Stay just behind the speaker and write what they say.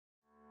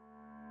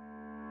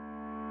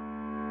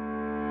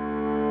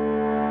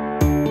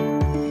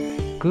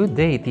Good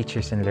day,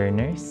 teachers and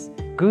learners.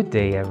 Good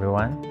day,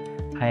 everyone.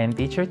 I am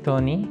Teacher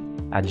Tony,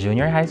 a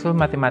junior high school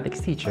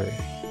mathematics teacher.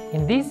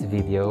 In this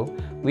video,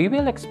 we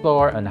will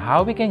explore on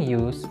how we can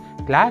use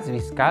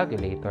Classwiz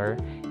calculator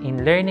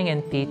in learning and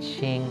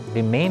teaching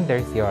remainder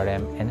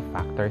theorem and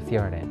factor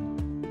theorem.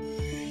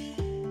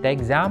 The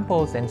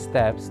examples and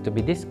steps to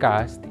be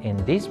discussed in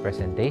this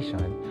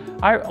presentation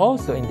are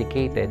also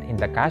indicated in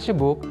the Casio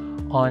book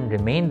on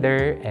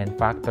remainder and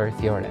factor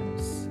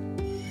theorems.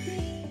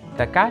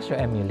 The Casio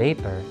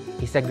emulator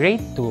is a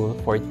great tool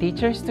for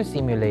teachers to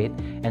simulate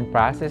and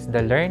process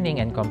the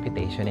learning and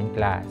computation in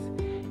class.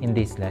 In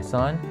this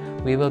lesson,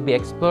 we will be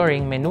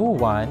exploring Menu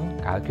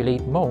 1,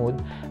 Calculate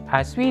mode,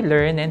 as we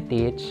learn and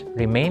teach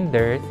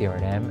remainder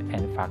theorem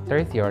and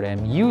factor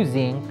theorem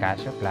using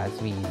Casio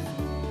Classwiz.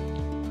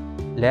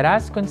 Let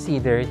us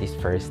consider this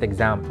first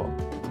example.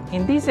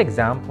 In this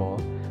example,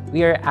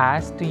 we are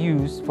asked to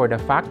use for the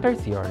factor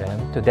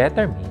theorem to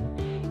determine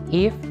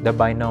if the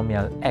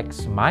binomial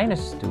x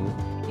minus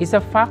 2 is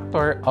a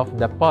factor of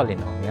the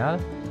polynomial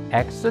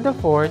x to the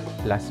fourth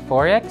plus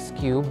 4x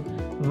cubed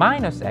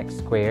minus x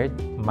squared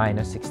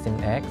minus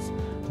 16x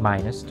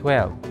minus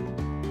 12.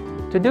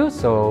 To do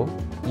so,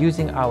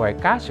 using our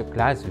Casio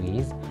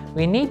Classwiz,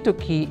 we need to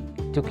key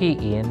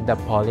in the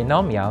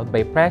polynomial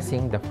by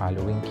pressing the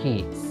following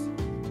keys: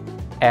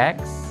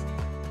 x,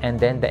 and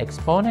then the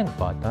exponent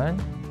button,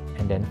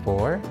 and then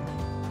 4,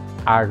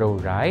 arrow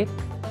right,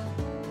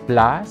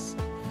 plus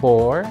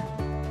 4,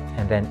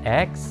 and then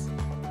x,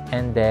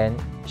 and then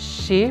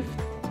shift,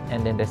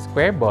 and then the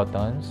square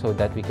button so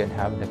that we can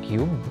have the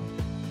cube,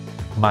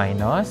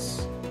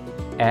 minus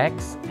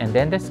x, and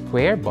then the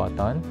square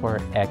button for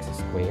x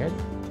squared,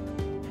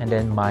 and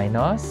then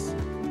minus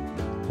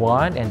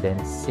 1, and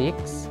then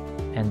 6,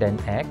 and then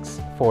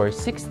x for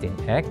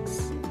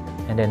 16x,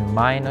 and then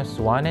minus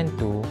 1 and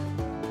 2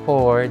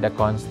 for the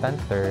constant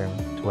term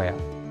 12.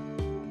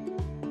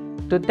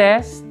 To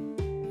test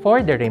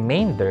for the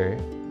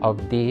remainder of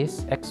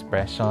this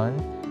expression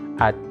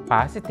at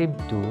positive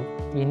 2,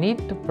 we need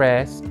to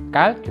press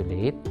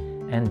calculate,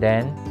 and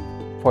then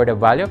for the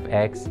value of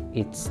x,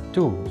 it's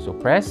 2. So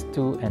press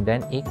 2 and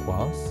then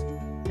equals,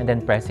 and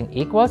then pressing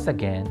equals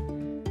again,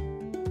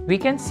 we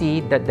can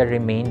see that the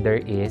remainder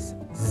is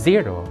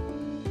 0.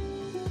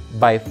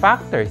 By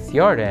factor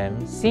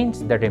theorem, since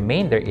the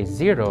remainder is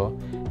 0,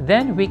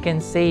 then we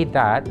can say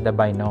that the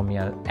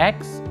binomial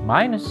x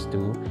minus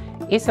 2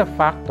 is a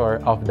factor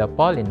of the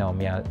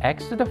polynomial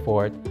x to the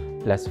fourth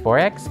plus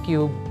 4x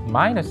cubed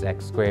minus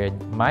x squared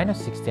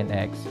minus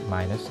 16x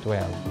minus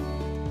 12.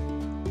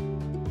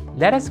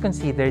 Let us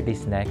consider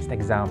this next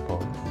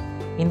example.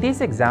 In this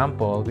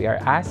example, we are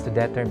asked to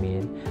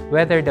determine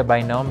whether the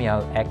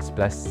binomial x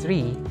plus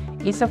 3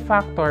 is a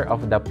factor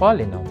of the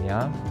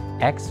polynomial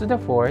x to the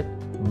fourth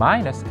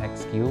minus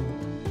x cubed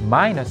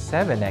minus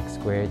 7x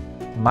squared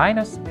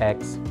minus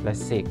x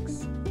plus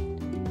 6.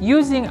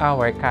 Using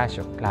our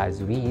Casio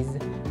Classwiz,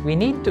 we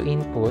need to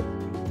input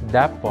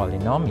the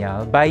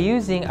polynomial. By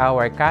using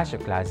our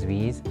Casio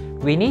Classwiz,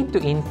 we need to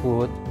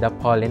input the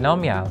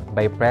polynomial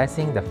by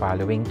pressing the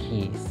following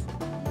keys: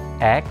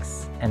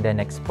 x, and then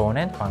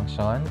exponent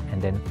function,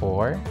 and then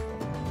 4,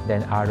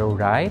 then arrow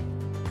right,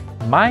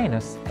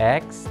 minus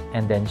x,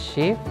 and then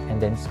shift,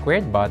 and then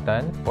squared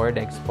button for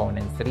the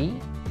exponent 3,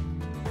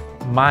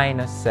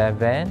 minus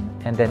 7,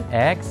 and then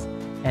x,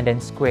 and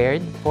then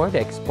squared for the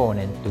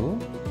exponent 2,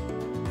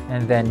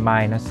 and then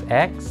minus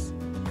x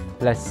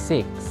plus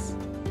 6.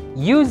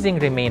 Using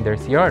remainder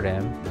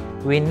theorem,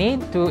 we need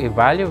to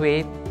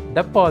evaluate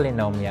the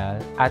polynomial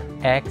at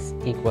x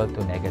equal to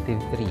negative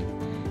 3.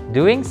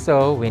 Doing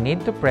so, we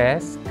need to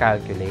press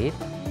calculate,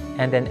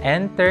 and then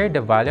enter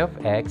the value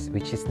of x,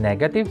 which is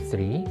negative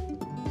 3,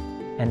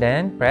 and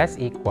then press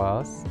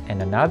equals,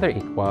 and another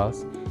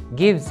equals,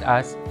 gives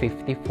us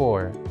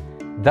 54.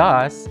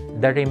 Thus,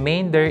 the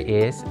remainder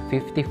is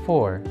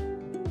 54.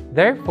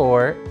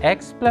 Therefore,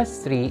 x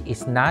plus 3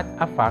 is not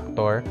a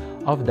factor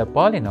of the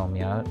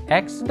polynomial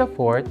x to the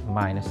fourth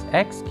minus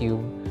x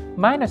cubed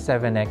minus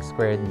 7x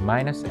squared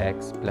minus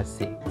x plus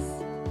 6.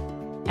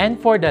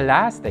 And for the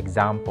last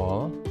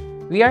example,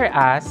 we are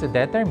asked to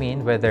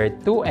determine whether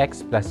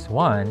 2x plus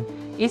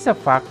 1 is a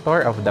factor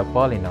of the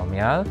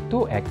polynomial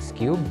 2x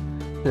cubed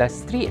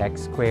plus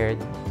 3x squared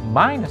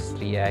minus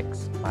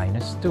 3x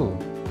minus 2.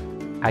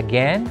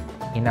 Again,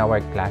 in our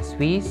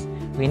Classwiz,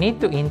 we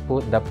need to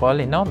input the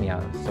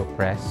polynomial. So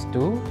press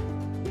 2,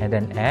 and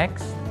then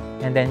x,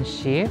 and then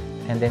shift,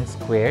 and then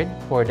squared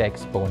for the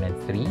exponent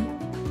 3,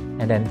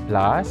 and then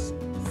plus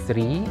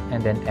 3,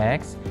 and then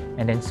x,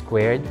 and then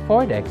squared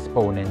for the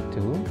exponent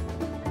 2,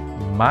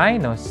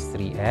 minus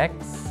 3x,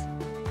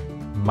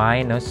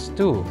 minus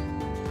 2.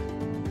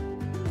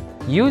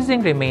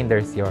 Using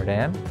remainder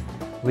theorem,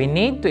 we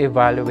need to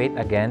evaluate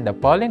again the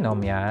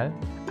polynomial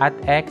at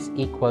x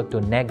equal to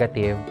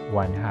negative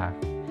 1/2.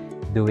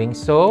 Doing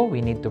so, we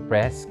need to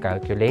press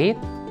calculate,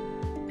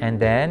 and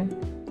then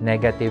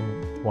negative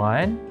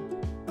 1,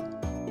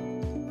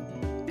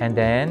 and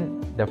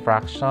then the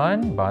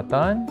fraction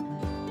button,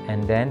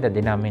 and then the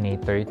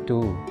denominator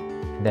 2.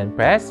 Then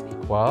press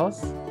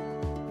equals,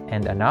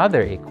 and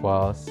another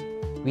equals,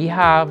 we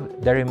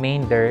have the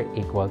remainder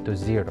equal to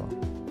 0.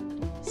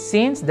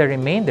 Since the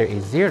remainder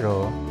is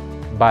 0,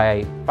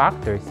 by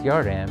factor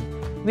theorem,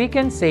 we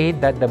can say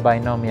that the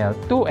binomial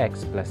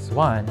 2x plus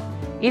 1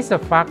 is a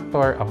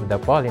factor of the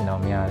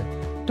polynomial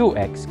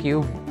 2x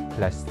cubed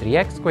plus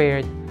 3x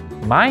squared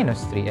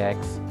minus 3x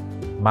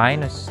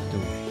minus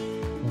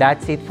 2.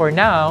 That's it for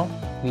now.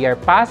 We are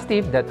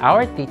positive that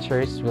our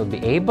teachers will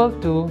be able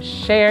to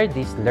share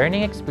this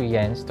learning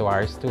experience to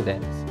our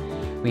students.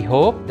 We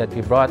hope that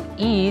we brought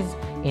ease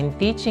in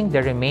teaching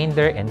the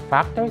remainder and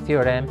factor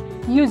theorem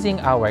using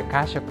our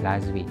Casio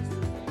Classwiz.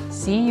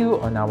 See you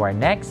on our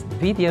next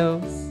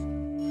videos!